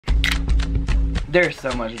There's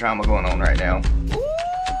so much drama going on right now.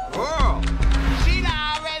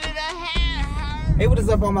 Hey, what is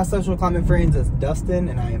up, all my social climbing friends? It's Dustin,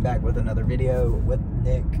 and I am back with another video with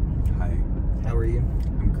Nick. Hi. How are you?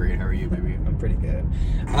 I'm great. How are you, baby? I'm pretty good.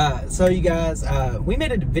 So you guys, we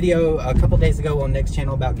made a video a couple days ago on Nick's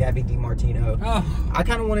channel about Gabi demartino. Oh. I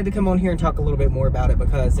kind of wanted to come on here and talk a little bit more about it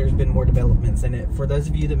because there's been more developments in it. For those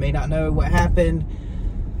of you that may not know what happened,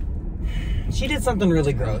 she did something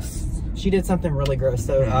really gross. So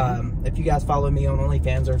if you guys follow me on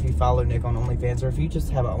OnlyFans, or if you follow Nick on OnlyFans, or if you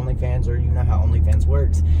just have an OnlyFans, or you know how OnlyFans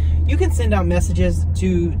works, you can send out messages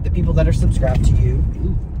to the people that are subscribed to you.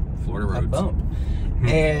 Ooh, Florida roads. A bump.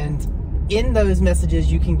 And in those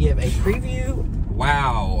messages, you can give a preview.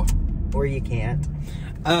 Wow. Or you can't.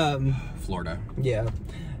 Florida. Yeah.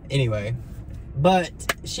 Anyway,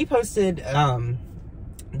 but she posted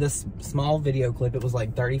this small video clip. It was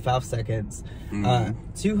like 35 seconds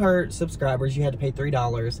to her subscribers. You had to pay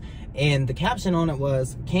 $3, and the caption on it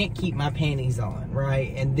was, "Can't keep my panties on,"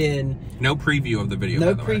 right? And then no preview of the video.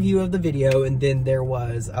 No preview of the video. And then there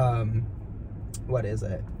was what is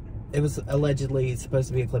it? It was allegedly supposed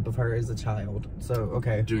to be a clip of her as a child. So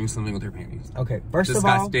okay, doing something with her panties. Okay, first of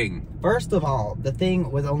all, the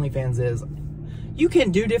thing with OnlyFans is, you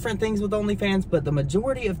can do different things with OnlyFans, but the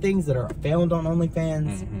majority of things that are found on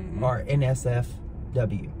OnlyFans are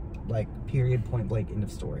NSFW. Like, period, point blank, end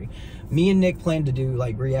of story. Me and Nick plan to do,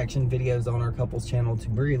 like, reaction videos on our couple's channel to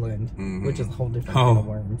Breland, which is a whole different kind of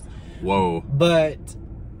worms. Whoa. But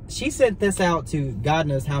she sent this out to God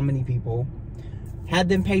knows how many people, had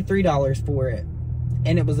them pay $3 for it,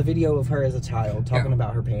 and it was a video of her as a child talking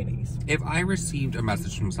about her panties. If I received a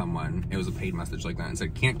message from someone, it was a paid message like that, and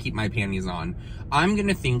said, "Can't keep my panties on," I'm going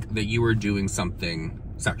to think that you were doing something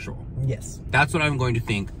sexual. Yes. That's what I'm going to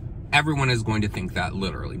think. Everyone is going to think that,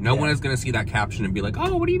 literally. No one is going to see that caption and be like,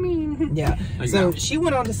 "Oh, what do you mean?" Yeah. Like, so she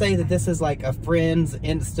went on to say that this is like a friend's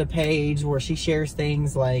Insta page where she shares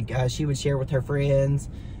things like she would share with her friends.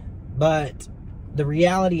 But the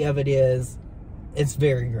reality of it is, it's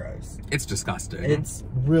very gross. It's disgusting. It's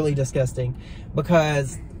really disgusting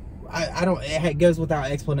because I don't, it goes without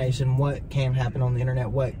explanation what can happen on the internet,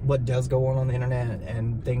 what does go on the internet,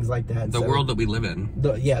 and things like that. The world that we live in.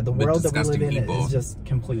 The world that we live in is just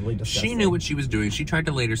completely disgusting. She knew what she was doing. She tried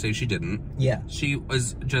to later say she didn't. Yeah. She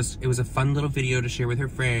was just, it was a fun little video to share with her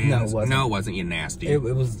friends. No, it wasn't. No, it wasn't, you nasty. It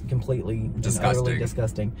was completely disgusting.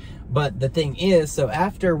 Disgusting. But the thing is, so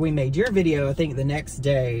after we made your video, I think the next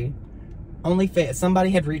day, somebody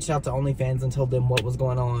had reached out to OnlyFans and told them what was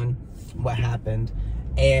going on, what happened,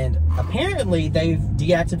 and apparently they've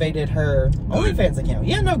deactivated her OnlyFans account.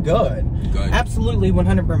 Yeah, no, good. Absolutely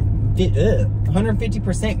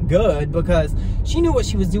 150% good, because she knew what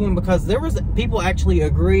she was doing, because there was people actually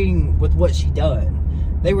agreeing with what she done.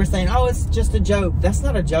 They were saying, "Oh, it's just a joke." That's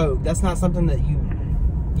not a joke. That's not something that you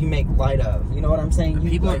make light of. You know what I'm saying?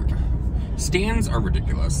 Stands are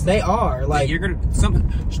ridiculous. They are. Like,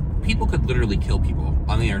 people could literally kill people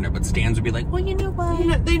on the internet, but stands would be like, "Well, you know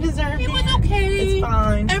what? They deserve it. It was okay. It's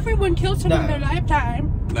fine. Everyone kills someone in their lifetime."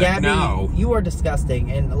 Gabi, no. You are disgusting.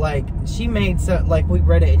 And like, she made like we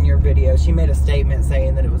read it in your video. She made a statement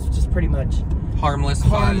saying that it was just pretty much harmless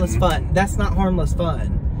fun. That's not harmless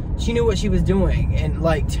fun. She knew what she was doing, and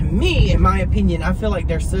like, to me, in my opinion, I feel like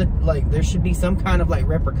there should be some kind of like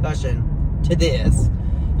repercussion to this.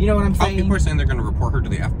 You know what I'm saying? People are saying they're going to report her to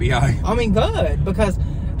the FBI. I mean, good, because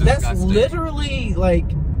that's literally like,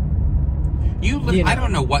 I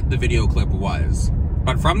don't know what the video clip was,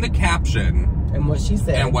 but from the caption and what she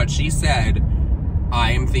said,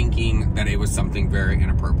 I am thinking that it was something very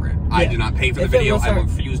inappropriate. Yeah. I did not pay for the video. I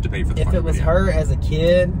refused to pay for the video. If it was her as a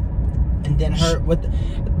kid, and then her with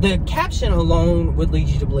the caption alone would lead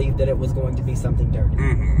you to believe that it was going to be something dirty.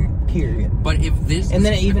 Period. But if this, and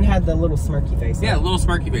then it even had the little smirky face. Yeah, little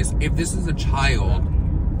smirky face. If this is a child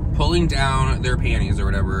pulling down their panties or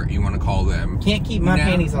whatever you want to call them, "Can't keep my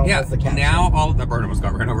panties on." Yeah. The caption. Now all the burn almost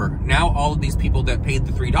got ran over. Now all of these people that paid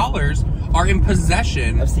the $3 are in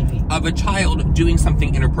possession of a child doing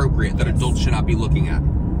something inappropriate that adults should not be looking at.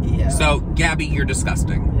 Yeah. So Gabi, you're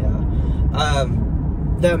disgusting. Yeah.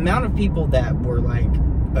 The amount of people that were like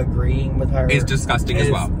agreeing with her is disgusting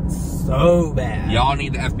as well. So bad. Y'all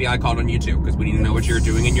need the FBI called on you too, because we need to know what you're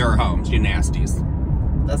doing in your homes, you nasties.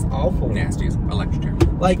 That's awful. Nasties. Electric chair.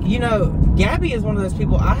 Like, you know, Gabi is one of those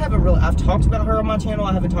people, I've talked about her on my channel.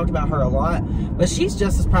 I haven't talked about her a lot, but she's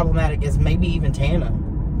just as problematic as maybe even Tana.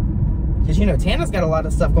 Because, you know, Tana's got a lot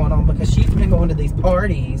of stuff going on because she's been going to these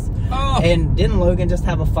parties. Oh. And didn't Logan just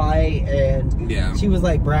have a fight? And she was,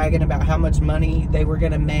 like, bragging about how much money they were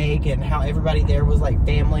going to make and how everybody there was, like,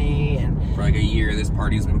 family. And for, like, a year, this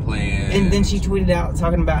party's been playing. And then she tweeted out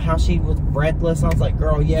talking about how she was breathless. I was like,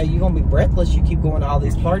 girl, yeah, you're going to be breathless. You keep going to all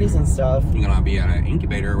these parties and stuff. You're going to be at an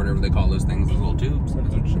incubator or whatever they call those things, those little tubes.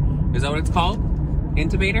 Is that what it's called?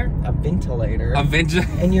 Intubator? A ventilator. A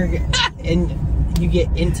ventilator. And you get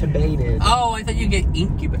intubated. Oh, I thought you get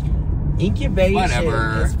incubated. Incubation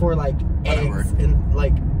is for like eggs and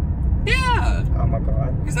like. Yeah. Oh my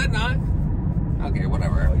god. Is that not? Okay,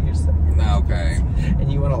 whatever. Oh, you're so okay.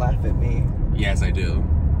 And you want to laugh at me? Yes, I do.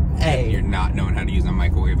 Hey, you're not knowing how to use a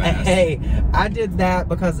microwave ass. Hey, I did that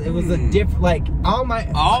because it was a different. Like all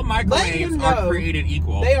microwaves are created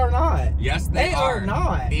equal. They are not. Yes, they are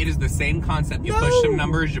not. It is the same concept. You push some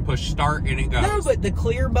numbers, you push start, and it goes. No, but the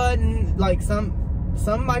clear button, like some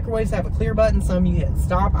microwaves have a clear button, some you hit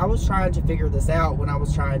stop. I was trying to figure this out when I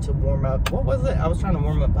was trying to warm up. What was it? I was trying to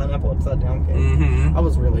warm up pineapple upside down cake. I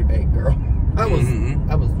was really baked, girl. I was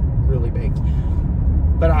really baked.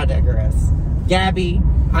 But I digress. Gabby,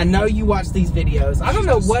 I know you watch these videos. I don't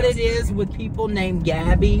know what it is with people named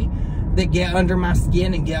Gabby that get under my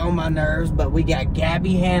skin and get on my nerves, but we got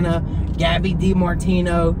Gabby Hannah, Gabby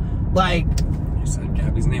DiMartino, like. You said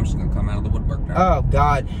Gabby's name, she's gonna come out of the woodwork now. Oh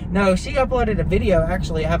God, no! She uploaded a video.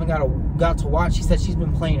 Actually, I haven't got to watch. She said she's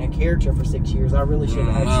been playing a character for 6 years. I really should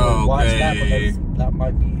actually watch that because that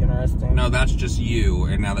might be interesting. No, that's just you.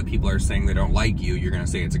 And now that people are saying they don't like you, you're gonna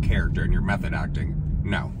say it's a character and you're method acting.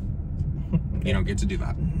 No, you don't get to do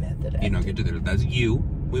that. Method acting. You don't get to do that. That's you.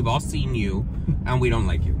 We've all seen you, and we don't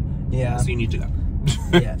like you. Yeah. So you need to go.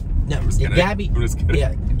 Yeah. No, Gabby. I'm just kidding.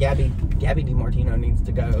 Yeah, Gabby DiMartino needs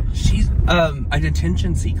to go. She's a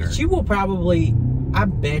detention seeker. She will probably, I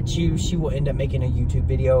bet you, she will end up making a YouTube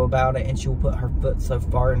video about it, and she will put her foot so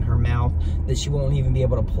far in her mouth that she won't even be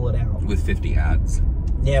able to pull it out. With 50 ads.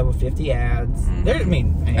 Yeah, with 50 ads. I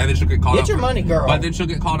mean, and then she'll get called out. Get your money, girl. But then she'll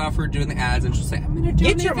get called out for doing the ads, and she'll say, "I'm gonna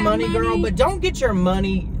get your money, girl." But don't get your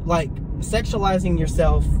money like sexualizing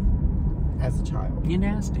yourself as a child. You're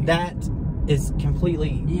nasty. That is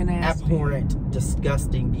completely abhorrent,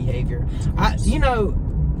 disgusting behavior. You know,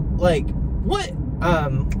 like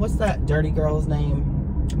what's that dirty girl's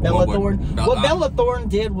name? Bella Thorne. What Bella Thorne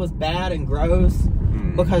did was bad and gross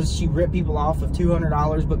because she ripped people off of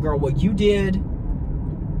 $200. But girl, what you did,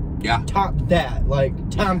 topped that like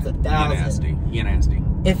times 1,000. You nasty.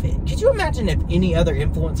 Could you imagine if any other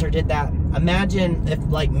influencer did that? Imagine if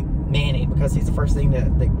like Manny, because he's the first thing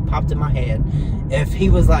that popped in my head. If he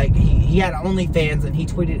was like, he had OnlyFans and he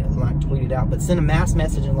tweeted out, but sent a mass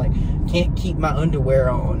message and like, can't keep my underwear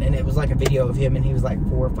on. And it was like a video of him and he was like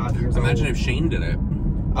 4 or 5 years old. Imagine if Shane did it.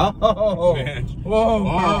 Oh, man. Whoa,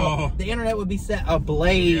 girl. The internet would be set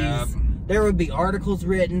ablaze. Yep. There would be articles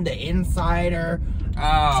written, The Insider,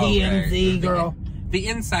 TMZ, girl. The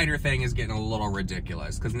insider thing is getting a little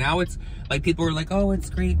ridiculous because now it's like people are like, oh, it's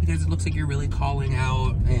great because it looks like you're really calling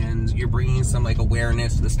out and you're bringing some like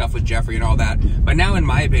awareness to the stuff with Jeffree and all that. But now, in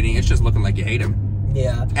my opinion, it's just looking like you hate him.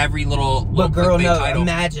 Yeah. Every little girl, no, title.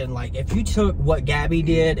 Imagine like if you took what Gabby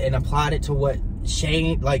did and applied it to what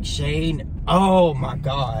Shane, oh my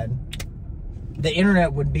God, the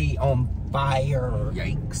internet would be on fire.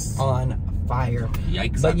 Yikes. On fire.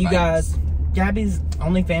 Yikes. But you guys, Gabby's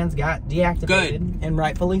OnlyFans got deactivated, and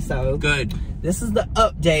rightfully so. Good. This is the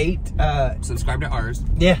update. Subscribe to ours.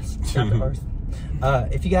 Yes, subscribe to ours.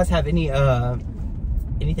 If you guys have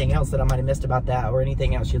anything else that I might have missed about that, or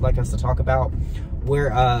anything else you'd like us to talk about, we're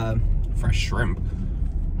fresh shrimp.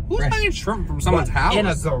 Who's buying shrimp from someone's house? In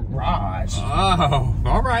a garage. Oh,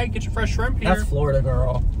 all right. Get your fresh shrimp here. That's Florida,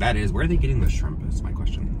 girl. That is. Where are they getting the shrimp? Is my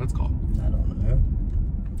question. Let's call. I don't know.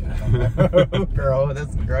 Girl,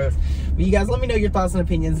 that's gross. But you guys, let me know your thoughts and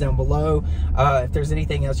opinions down below. If there's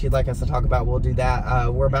anything else you'd like us to talk about, we'll do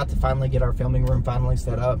that. We're about to finally get our filming room finally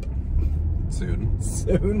set up.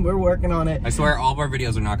 Soon. We're working on it. I swear all of our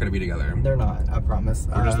videos are not going to be together. They're not, I promise.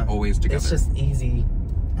 We're just always together. It's just easy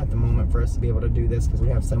at the moment for us to be able to do this because we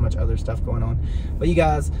have so much other stuff going on. But you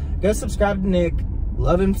guys, go subscribe to Nick.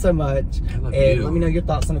 Love him so much. I love and you. Let me know your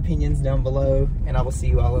thoughts and opinions down below. And I will see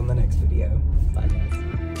you all in the next video.